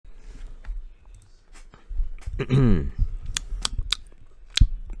Hello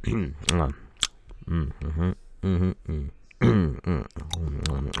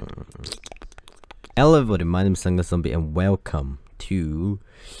everybody, my name is Sanga Zombie and welcome to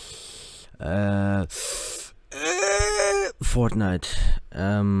Fortnite.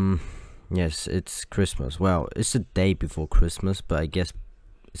 Yes, it's Christmas. Well, it's the day before Christmas, but I guess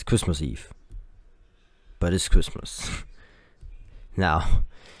it's Christmas Eve. But it's Christmas. Now,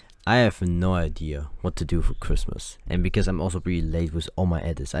 I have no idea what to do for Christmas, and because I'm also pretty late with all my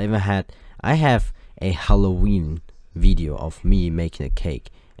edits, I have a Halloween video of me making a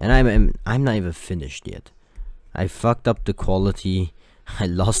cake, and I'm not even finished yet. I fucked up the quality, I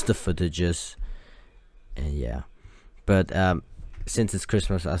lost the footages, and yeah. But since it's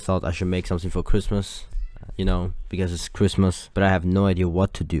Christmas, I thought I should make something for Christmas, you know, because it's Christmas, but I have no idea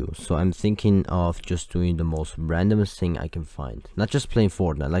what to do. So I'm thinking of just doing the most randomest thing I can find. Not just playing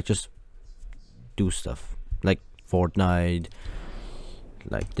Fortnite, like just do stuff. Like Fortnite,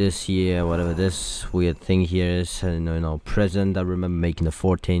 like this here, whatever this weird thing here is, and you know, present. I remember making the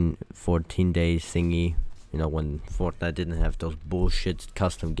 14 days thingy, you know, when Fortnite didn't have those bullshit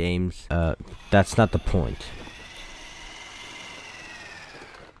custom games. That's not the point.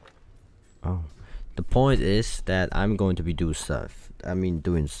 Oh. The point is that I'm going to be doing stuff,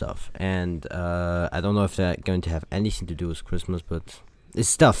 and I don't know if they're going to have anything to do with Christmas, but it's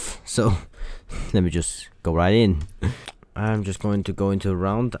stuff, so let me just go right in. I'm just going to go into a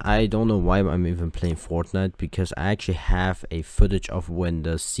round. I don't know why I'm even playing Fortnite, because I actually have a footage of when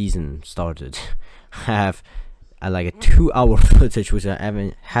the season started. I have like a 2-hour footage which I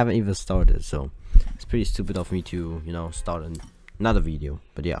haven't even started, so it's pretty stupid of me to, you know, start another video,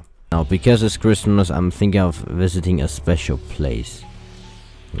 but yeah. Now, because it's Christmas, I'm thinking of visiting a special place.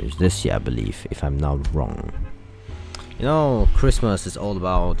 There's this here, I believe, if I'm not wrong. You know, Christmas is all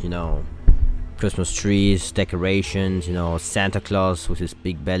about, you know, Christmas trees, decorations, you know, Santa Claus with his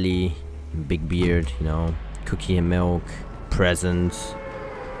big belly, big beard, you know, cookie and milk, presents,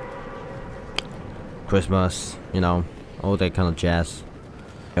 Christmas, you know, all that kind of jazz.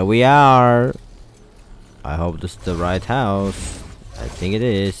 Here we are. I hope this is the right house. I think it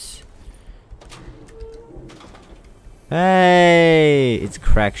is. Hey, it's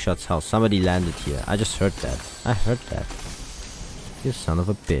Crackshot's house. Somebody landed here. I just heard that. I heard that. You son of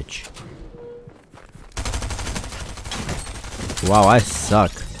a bitch. Wow, I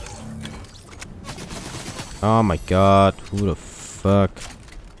suck. Oh my god, who the fuck?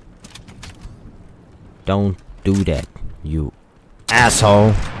 Don't do that, you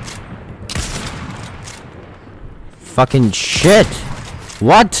asshole. Fucking shit.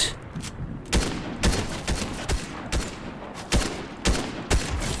 What?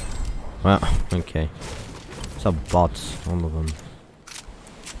 Well, okay. Some bots, all of them.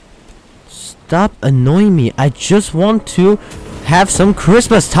 Stop annoying me. I just want to have some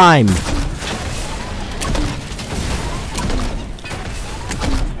Christmas time.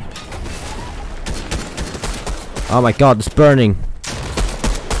 Oh my god, it's burning.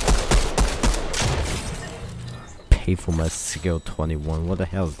 Pay for my skill 21. What the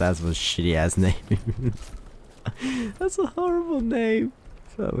hell is that? That's a shitty ass name. That's a horrible name.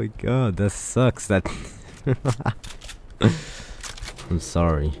 Oh my god, that sucks. That I'm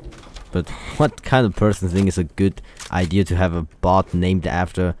sorry, but what kind of person think it's a good idea to have a bot named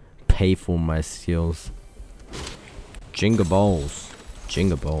after pay for my skills? Jingle balls,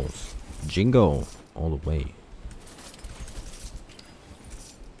 jingle balls, jingle all the way.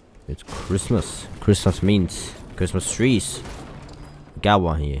 It's Christmas. Christmas means Christmas trees. Got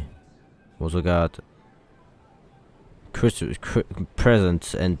one here. Also got Christmas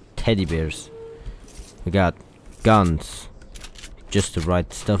presents and teddy bears. We got guns, just the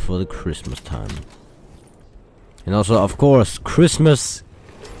right stuff for the Christmas time. And also, of course, Christmas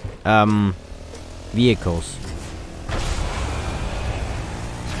vehicles.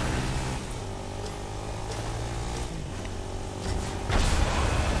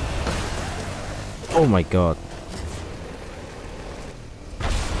 Oh my god.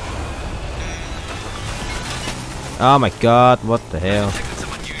 Oh my god, what the hell?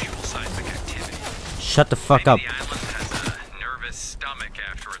 Shut the fuck up. The island has a nervous stomach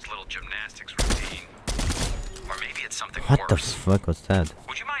after its little gymnastics routine. Or maybe it's something What worse. the fuck was that?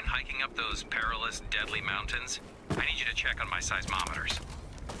 Would you mind hiking up those perilous, deadly mountains? I need you to check on my seismometers.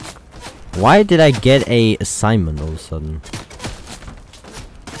 Why did I get a assignment all of a sudden?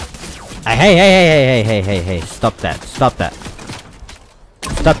 Hey, stop that, stop that.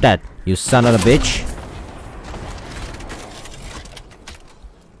 Stop that, you son of a bitch.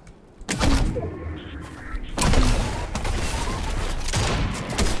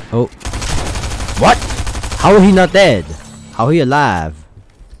 Oh. What? How is he not dead? How are he alive?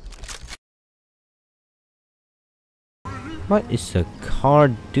 What is the car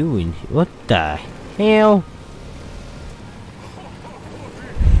doing? What the hell?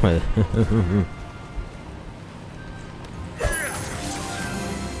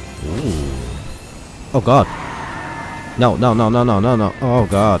 Ooh. Oh god. No, no, no, no, no, no, no. Oh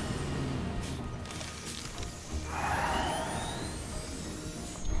god.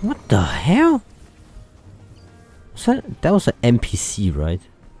 What the hell? That was an NPC, right?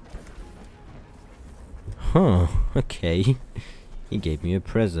 Huh, okay. He gave me a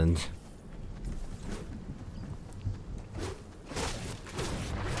present.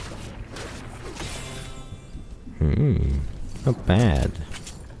 Not bad.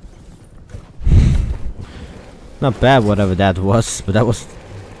 Not bad, whatever that was, but that was...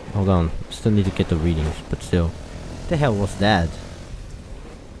 Hold on, still need to get the readings, but still. What the hell was that?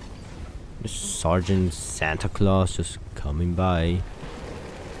 Sergeant Santa Claus just coming by.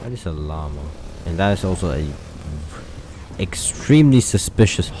 That is a llama. And that is also a extremely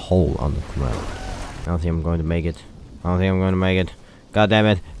suspicious hole on the ground. I don't think I'm going to make it. I don't think I'm going to make it. God damn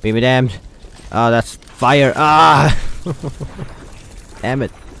it. Be me damned. Oh, that's fire. Ah! Damn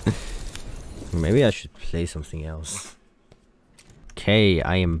it. Maybe I should play something else. Okay,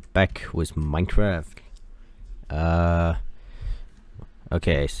 I am back with Minecraft.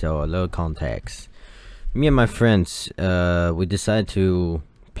 Okay, so a little context. Me and my friends, we decided to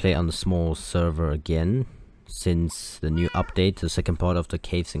play on the small server again since the new update, the second part of the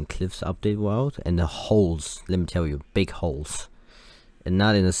Caves and Cliffs update world, and the holes, let me tell you, big holes. And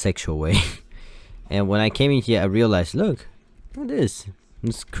not in a sexual way. And when I came in here, I realized, look at this.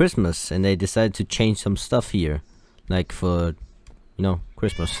 It's Christmas, and they decided to change some stuff here. Like for, you know,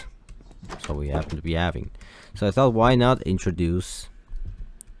 Christmas. That's what we happen to be having. So I thought, why not introduce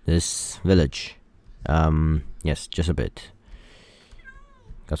this village? Yes, just a bit.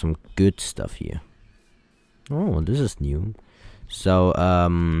 Got some good stuff here. Oh, this is new. So,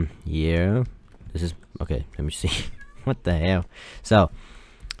 yeah. This is... Okay, let me see. What the hell? So,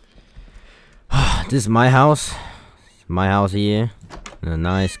 this is my house. My house here. A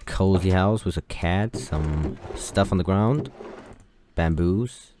nice cozy house with a cat. Some stuff on the ground.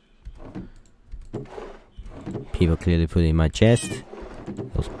 Bamboos. People clearly put it in my chest.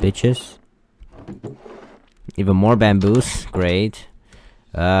 Those bitches. Even more bamboos. Great.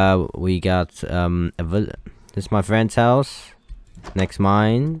 We got this is my friend's house. Next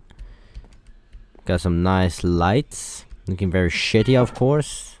mine. Got some nice lights. Looking very shitty, of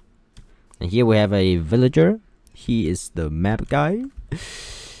course. And here we have a villager. He is the map guy.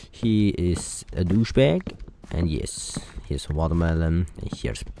 He is a douchebag. And yes, here's watermelon. And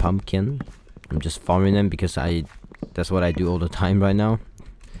here's pumpkin. I'm just farming them because that's what I do all the time right now.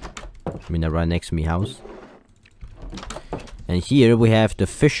 I mean, they're right next to me house. And here we have the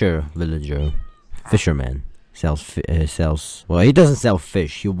fisher villager. Fisherman. Sells well, he doesn't sell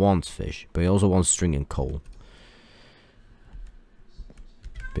fish, he wants fish, but he also wants string and coal.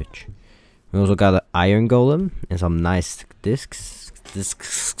 Bitch. We also got an iron golem and some nice discs.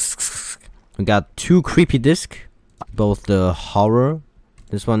 We got 2 creepy discs, both the horror.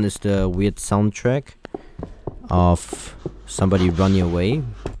 This one is the weird soundtrack of somebody running away.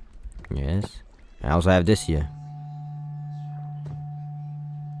 Yes. I also have this here.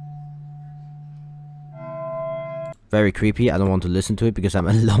 Very creepy. I don't want to listen to it because I'm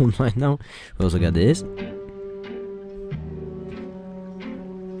alone right now. We also got this.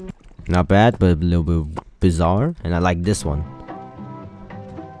 Not bad, but a little bit bizarre. And I like this one.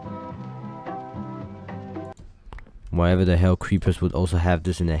 Whatever the hell creepers would also have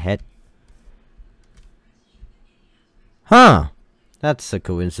this in their head. Huh! That's a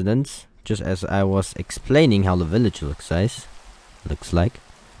coincidence. Just as I was explaining how the village looks like.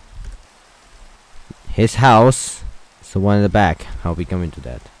 His house. So one in the back. How we come into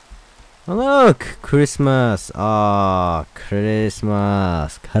that? Oh look! Christmas! Ah,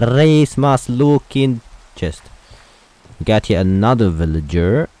 Christmas! Christmas looking chest. We got here another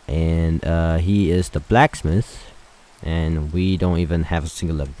villager, and he is the blacksmith, and we don't even have a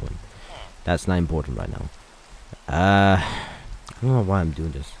single level point. That's not important right now. I don't know why I'm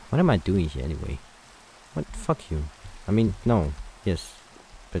doing this. What am I doing here anyway? What? Fuck you. I mean, no. Yes.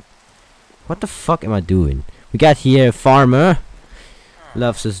 But what the fuck am I doing? We got here a farmer.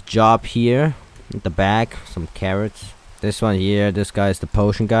 Loves his job here. At the back, some carrots. This one here, this guy is the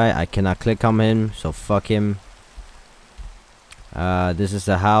potion guy. I cannot click on him, so fuck him. This is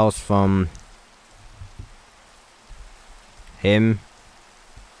the house from him,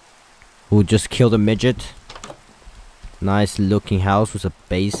 who just killed a midget. Nice looking house with a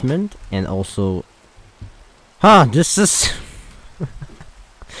basement and also Huh, this is...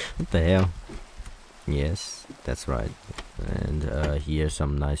 What the hell? Yes, that's right. And here's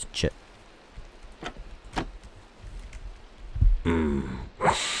some nice chip.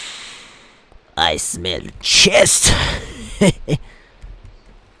 I smell chest.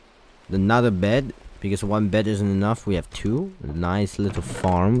 Another bed, because one bed isn't enough. We have two. A nice little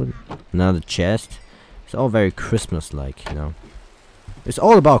farm. Another chest. It's all very Christmas-like, you know. It's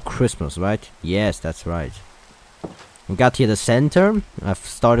all about Christmas, right? Yes, that's right. We got here the center. I've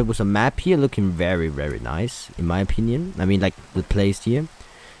started with a map here, looking very, very nice, in my opinion. I mean, like the place here,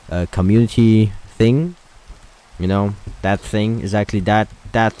 community thing. You know, that thing, exactly that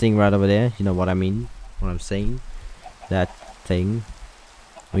thing right over there. You know what I mean? What I'm saying? That thing.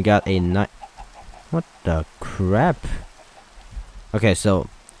 We got a night. What the crap? Okay, so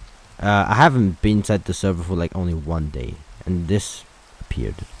I haven't been inside the server for like only one day, and this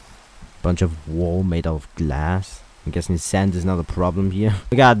appeared. Bunch of wall made out of glass. I'm guessing sand is not a problem here.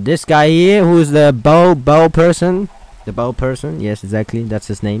 We got this guy here, who is the bow person. The bow person, yes, exactly, that's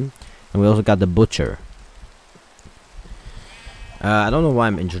his name. And we also got the butcher. I don't know why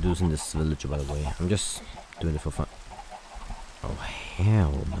I'm introducing this villager, by the way. I'm just doing it for fun. Oh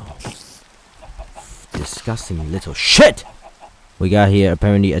hell no! Disgusting little shit. We got here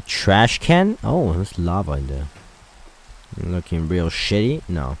apparently a trash can. Oh, there's lava in there. Looking real shitty.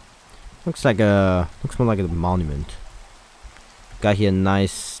 No. Looks more like a monument. Got here a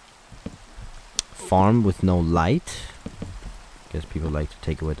nice farm with no light. Guess people like to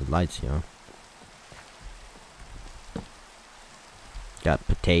take away the lights, you know. Got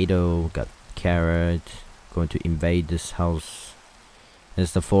potato, got carrot. Going to invade this house. This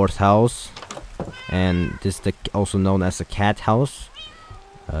is the fourth house, and this is also known as the cat house.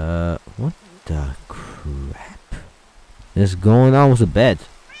 What the crap is going on with the bed?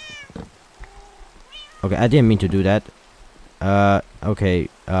 Okay, I didn't mean to do that. Okay,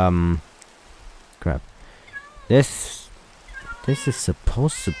 crap. This is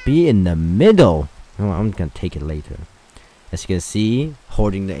supposed to be in the middle. Oh, I'm gonna take it later. As you can see,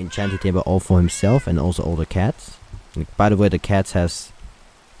 hoarding the enchanted table all for himself and also all the cats. And by the way, the cats has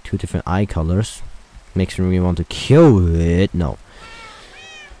two different eye colors. Makes me want to kill it. No.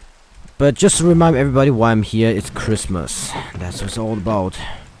 But just to remind everybody why I'm here, it's Christmas. That's what it's all about.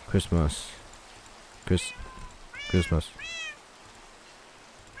 Christmas. Christmas.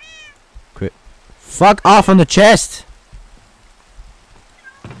 Fuck off on the chest!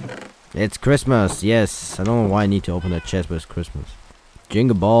 It's Christmas, yes. I don't know why I need to open that chest, but it's Christmas.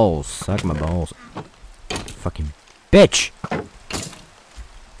 Jingle balls. Suck my balls. Fucking bitch!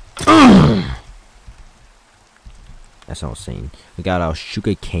 That's what I was saying. We got our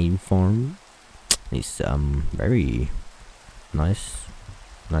sugar cane farm. It's very nice.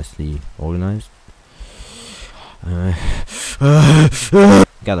 Nicely organized.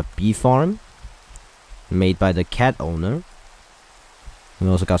 Got a bee farm made by the cat owner. We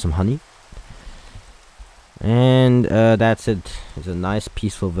also got some honey. And that's it. It's a nice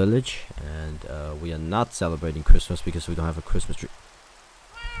peaceful village, and we are not celebrating Christmas because we don't have a Christmas tree.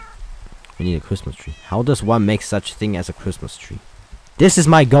 We need a Christmas tree. How does one make such thing as a Christmas tree? This is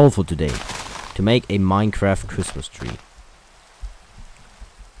my goal for today. To make a Minecraft Christmas tree.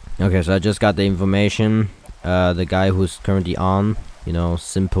 Okay, so I just got the information. The guy who's currently on, you know,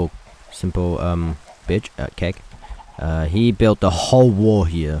 simple bitch, kek. He built the whole wall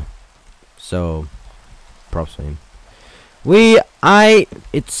here. So, props for him.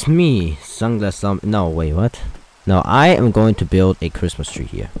 It's me, Sunglass no, wait, what? No, I am going to build a Christmas tree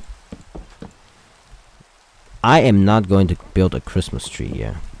here. I am not going to build a Christmas tree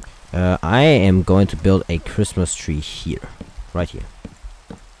here. I am going to build a Christmas tree here. Right here.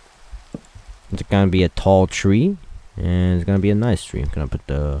 It's gonna be a tall tree. And it's gonna be a nice tree. I'm gonna put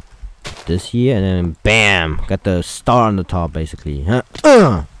this here, and then BAM! Got the star on the top, basically. Huh?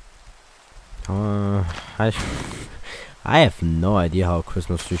 I have no idea how a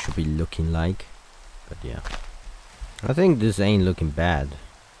Christmas tree should be looking like. But yeah. I think this ain't looking bad.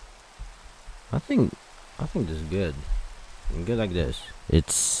 I think this is good. Good like this.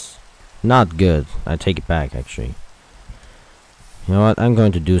 It's not good. I take it back, actually. You know what? I'm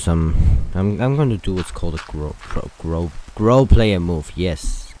going to do some. I'm going to do what's called a grow player move.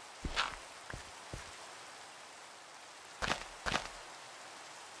 Yes.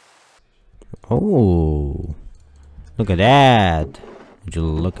 Oh, look at that! Would you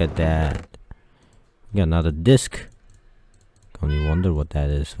look at that? Got another disc. Can only wonder what that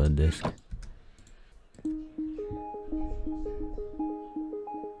is for a disc.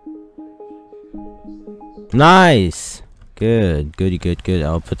 Nice. Good.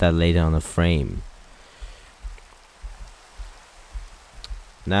 I'll put that later on the frame.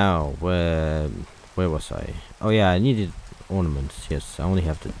 Now, where was I? Oh yeah, I needed ornaments. Yes, I only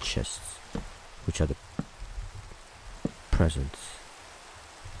have the chests, which are the presents.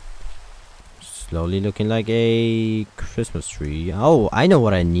 Slowly looking like a Christmas tree. Oh, I know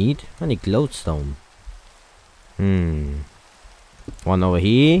what I need. I need glowstone. One over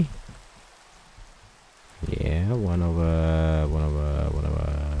here. Yeah, one over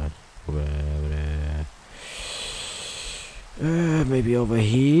there. Maybe over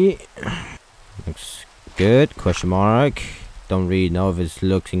here. Looks good. Question mark. Don't really know if it's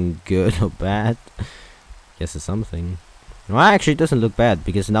looking good or bad. Guess it's something. No, actually, it doesn't look bad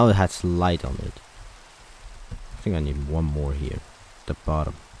because now it has light on it. I think I need one more here. At the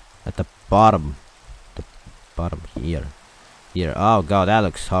bottom. At the bottom. The bottom here. Here. Oh god, that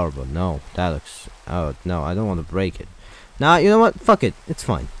looks horrible. No, that looks. Oh no, I don't want to break it. Nah, you know what? Fuck it. It's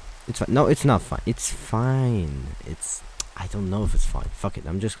fine. It's fine. No, it's not fine. It's fine. It's. I don't know if it's fine. Fuck it.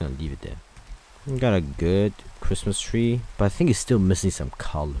 I'm just gonna leave it there. We got a good Christmas tree, but I think it's still missing some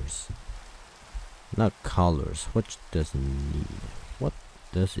colors. Not colors. What does it need? What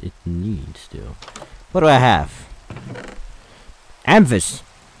does it need still? What do I have? Amethyst.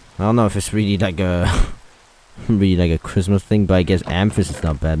 I don't know if it's really like a really like a Christmas thing, but I guess amethyst is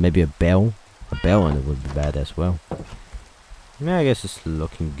not bad. Maybe a bell on it would be bad as well. Yeah, I guess it's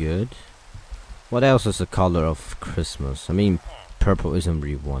looking good. What else is the color of Christmas? I mean, purple isn't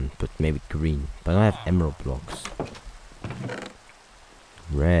really one, but maybe green. But I don't have emerald blocks.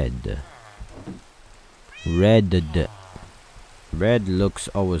 Red. Red looks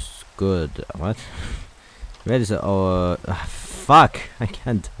always good. What? Red is fuck! I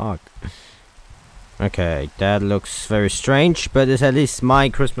can't talk. Okay, that looks very strange, but it's at least my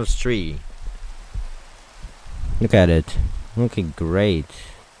Christmas tree. Look at it. Looking great.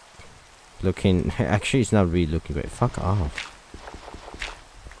 Looking. Actually, it's not really looking great. Fuck off.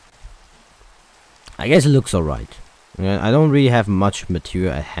 I guess it looks alright. I don't really have much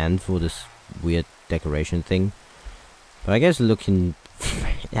material at hand for this weird decoration thing. But I guess looking.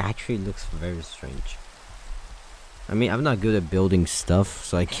 It actually looks very strange. I mean, I'm not good at building stuff,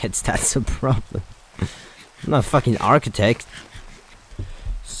 so I guess that's a problem. I'm not a fucking architect.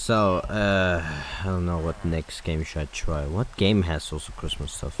 So, I don't know what next game should I try. What game has also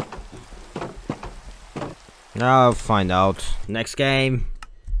Christmas stuff? I'll find out. Next game.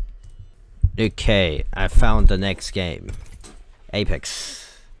 Okay, I found the next game.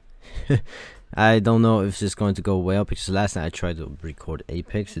 Apex. I don't know if this is going to go well because last time I tried to record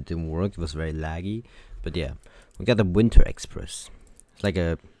Apex, it didn't work. It was very laggy. But yeah, we got the Winter Express. It's like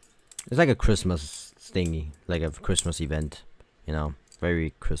a Christmas thingy, like a Christmas event. You know,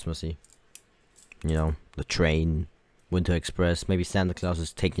 very Christmassy. You know, the train, Winter Express. Maybe Santa Claus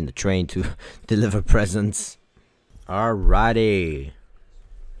is taking the train to deliver presents. Alrighty.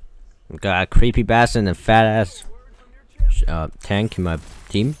 We got a creepy bastard and a fat ass tank in my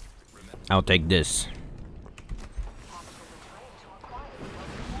team. I'll take this.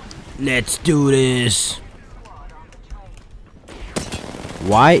 Let's do this.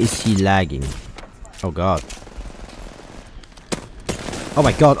 Why is he lagging? Oh god. Oh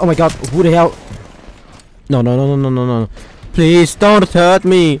my god, oh my god, who the hell? No. Please don't hurt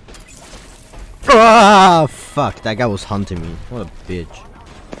me. Ah, fuck, that guy was hunting me. What a bitch.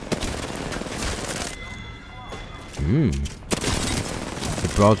 The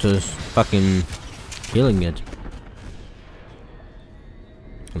browser's fucking killing it.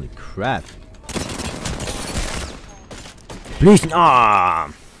 Holy crap. Please,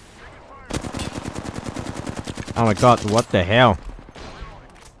 ah! Oh my god, what the hell?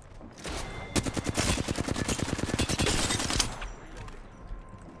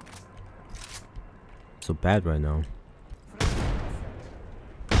 So bad right now.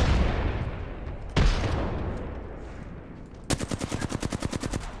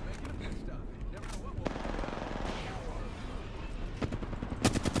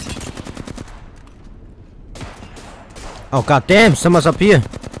 Oh god damn, someone's up here.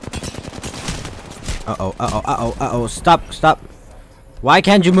 Uh-oh, stop. Why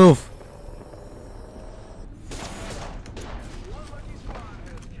can't you move?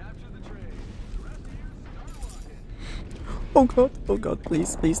 Oh god,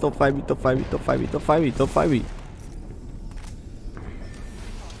 please don't fight me.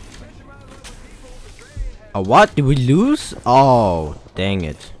 Oh, what? Did we lose? Oh, dang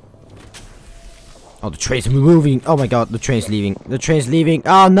it. Oh, the train's moving. Oh my god, the train's leaving.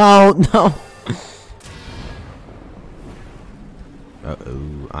 Oh no.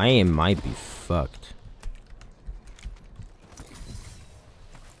 Uh-oh, I might be fucked.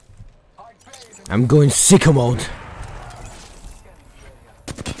 I'm going sicko mode.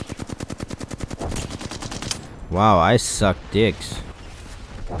 Wow, I suck dicks.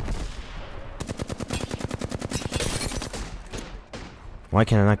 Why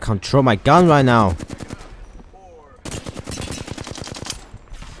can I not control my gun right now?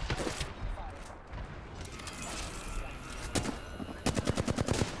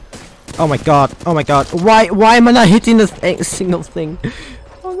 Oh my god, oh my god. Why am I not hitting the single thing?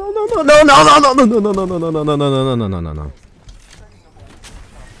 Oh no no no no no no no no no no no no no no no no no no no.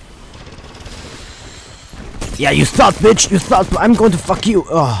 Yeah, you thought, bitch, you thought, but I'm going to fuck you.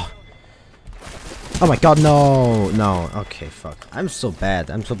 Oh. Oh my god, no, no. Okay, fuck. I'm so bad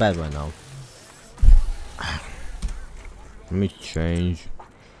right now. Let me change.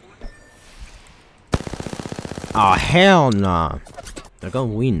 Oh hell nah. They're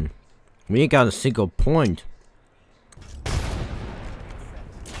gonna win. We ain't got a single point.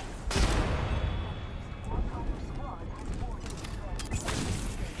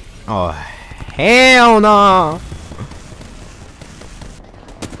 Oh hell no!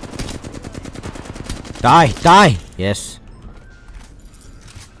 Die, die! Yes.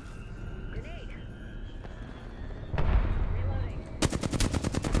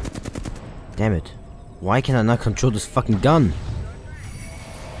 Damn it. Why can I not control this fucking gun?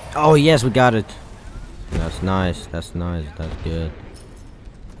 Oh yes, we got it. That's nice, that's nice, that's good.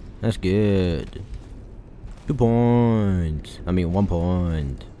 That's good. 2 points. I mean 1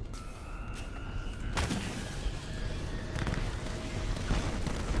 point.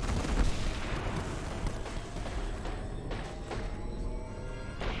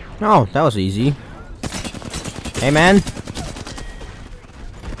 Oh, that was easy. Hey man.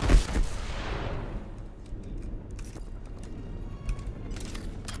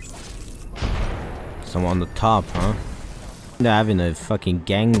 Someone on the top, huh? They're having a fucking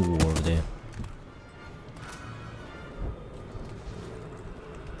gang war over there.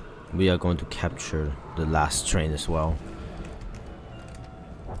 We are going to capture the last train as well.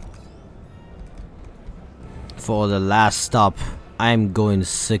 For the last stop, I'm going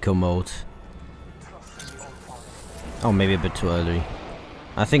sicko mode. Oh, maybe a bit too early.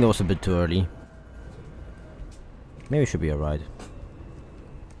 I think it was a bit too early. Maybe it should be alright.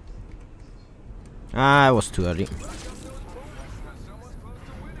 Ah, it was too early.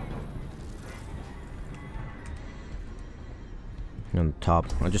 On top.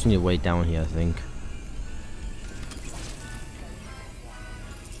 I just need to wait down here, I think.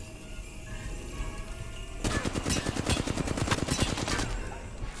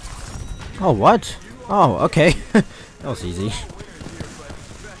 Oh, what? Oh, okay. That was easy.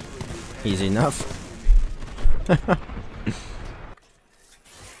 Easy enough.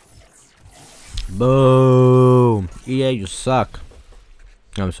 Boom! EA, you suck.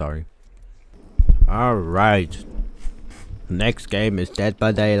 I'm sorry. Alright. Next game is Dead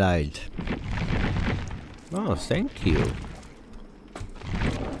by Daylight. Oh, thank you.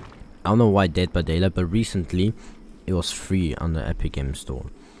 I don't know why Dead by Daylight, but recently it was free on the Epic Games Store.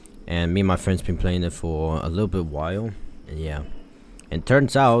 And me and my friends been playing it for a little bit while. And yeah. And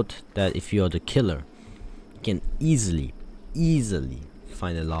turns out that if you're the killer, you can easily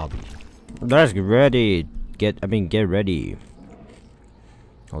find a lobby. Let's get ready. Get ready.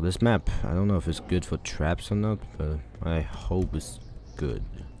 Oh, this map, I don't know if it's good for traps or not, but I hope it's good.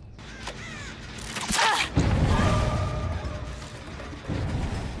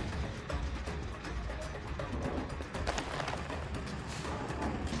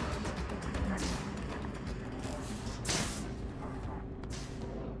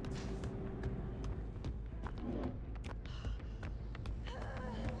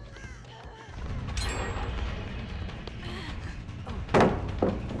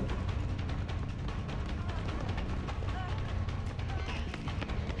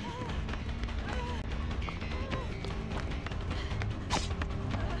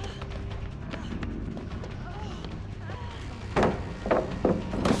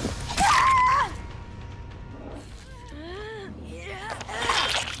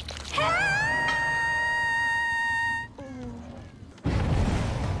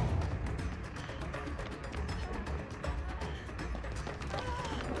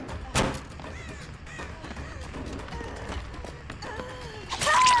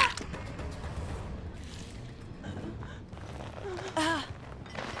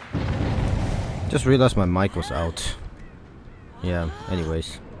 Just realized my mic was out. Yeah,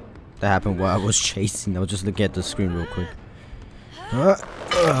 anyways. That happened while I was chasing. I was just looking at the screen real quick.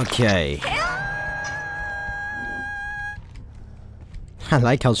 Okay. I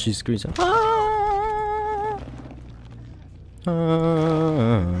like how she screams. Let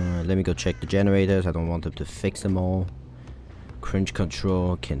me go check the generators. I don't want them to fix them all. Cringe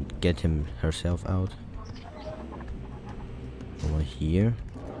control can get him herself out. No one here.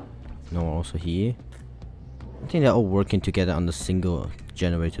 No one also here. I think they're all working together on the single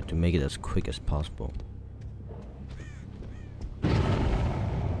generator to make it as quick as possible.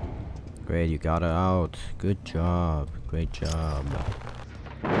 Great, you got it out. Good job. Great job.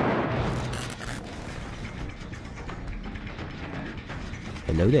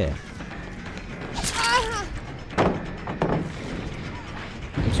 Hello there.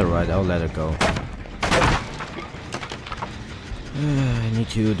 It's alright, I'll let her go. I need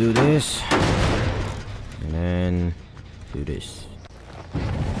to do this. And then do this.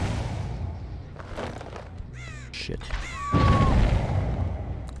 Shit.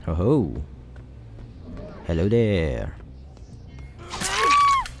 Ho ho. Hello there.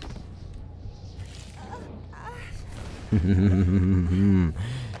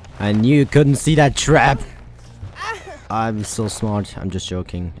 I knew you couldn't see that trap. I'm so smart. I'm just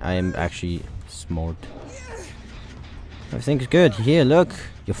joking. I am actually smart. Everything's good. Here, look.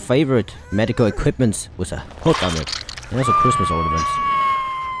 Your favorite medical equipment with a hook on it. And also Christmas ornaments.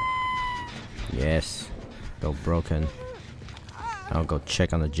 Yes. Go broken. I'll go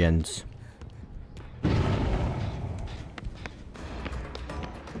check on the gens.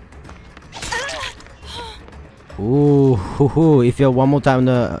 Ooh, hoo hoo. If you're one more time on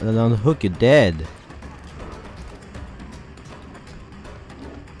the hook, you're dead.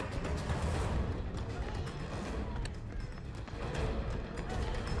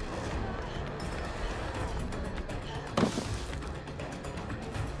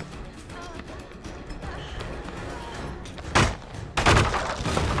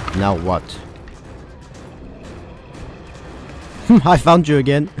 Now what? I found you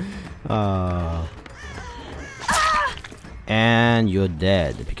again. And you're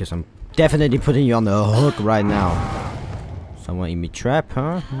dead because I'm definitely putting you on the hook right now. Someone in me trap,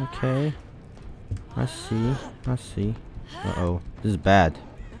 huh? Okay. I see. I see. Uh-oh. This is bad.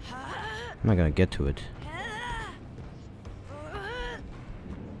 I'm not gonna get to it.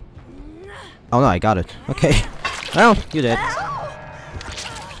 Oh no, I got it. Okay. Well, you're dead.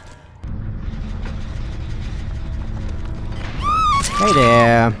 Hey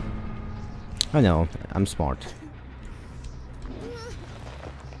there. I know, I'm smart.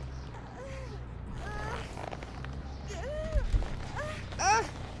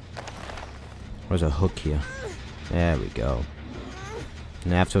 Where's a hook here? There we go.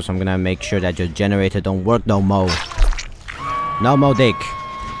 And afterwards I'm gonna make sure that your generator don't work no more. No more dick.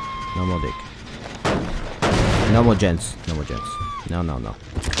 No more dick. No more gens. No more gens. No, no, no.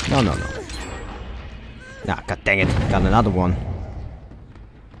 No, no, no. Ah, god dang it. Got another one.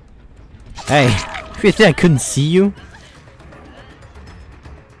 Hey, you think I couldn't see you?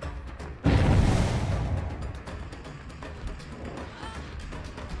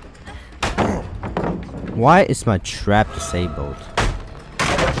 Why is my trap disabled?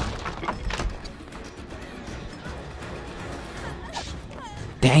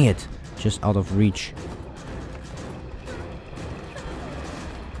 Dang it! Just out of reach.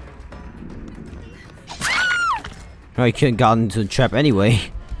 Oh, you couldn't got into the trap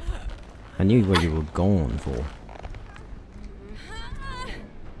anyway. I knew what you were going for.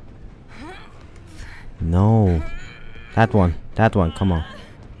 No. That one. That one. Come on.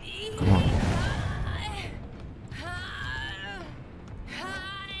 Come on.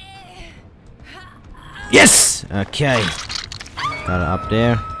 Yes! Okay. Got it up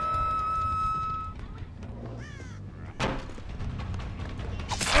there.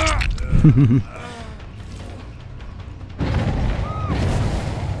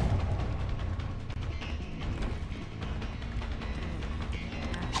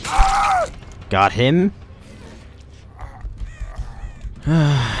 Got him.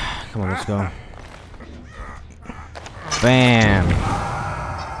 Come on, let's go. Bam.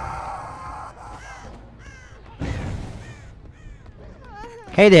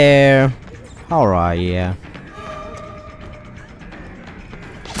 Hey there. How are ya?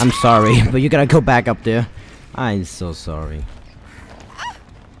 I'm sorry, but you gotta go back up there. I'm so sorry.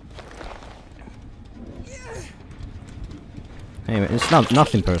 Anyway, it's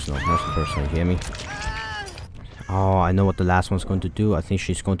nothing personal. Nothing personal, you hear me? Oh, I know what the last one's going to do. I think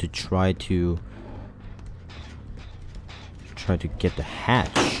she's going to try to get the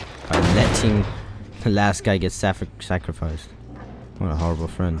hatch by letting the last guy get sacrificed. What a horrible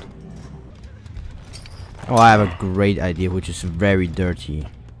friend. Oh, I have a great idea, which is very dirty.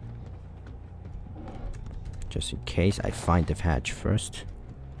 Just in case I find the hatch first.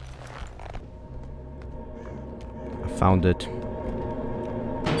 I found it.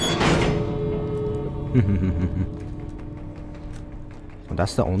 Oh,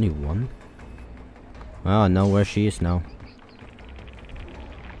 that's the only one? Well, I know where she is now.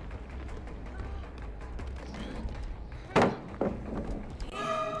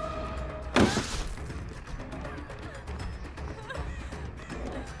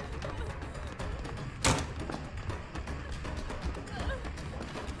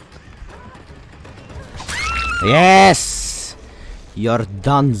 Yes! You're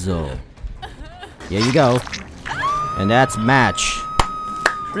donezo. Here you go. And that's match.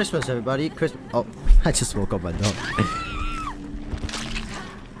 Christmas, everybody. Christmas. Oh, I just woke up my dog.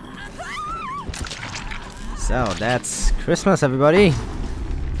 So, that's Christmas, everybody.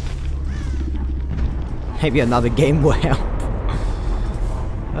 Maybe another game will help.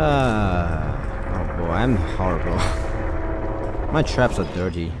 Oh boy, I'm horrible. My traps are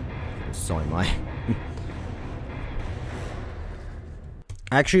dirty. So am I.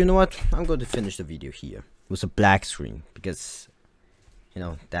 Actually, you know what? I'm going to finish the video here with a black screen because, you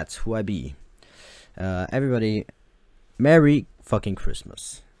know, that's who I be. Everybody, Merry fucking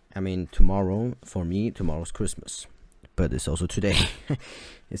Christmas. I mean, tomorrow, for me, tomorrow's Christmas. But it's also today.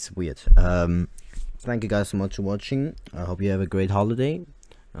 It's weird. Thank you guys so much for watching. I hope you have a great holiday.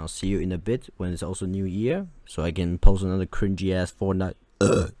 I'll see you in a bit when it's also New Year. So I can post another cringy ass Fortnite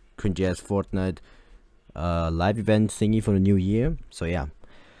live event thingy for the New Year. So yeah.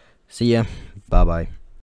 See ya. Bye bye.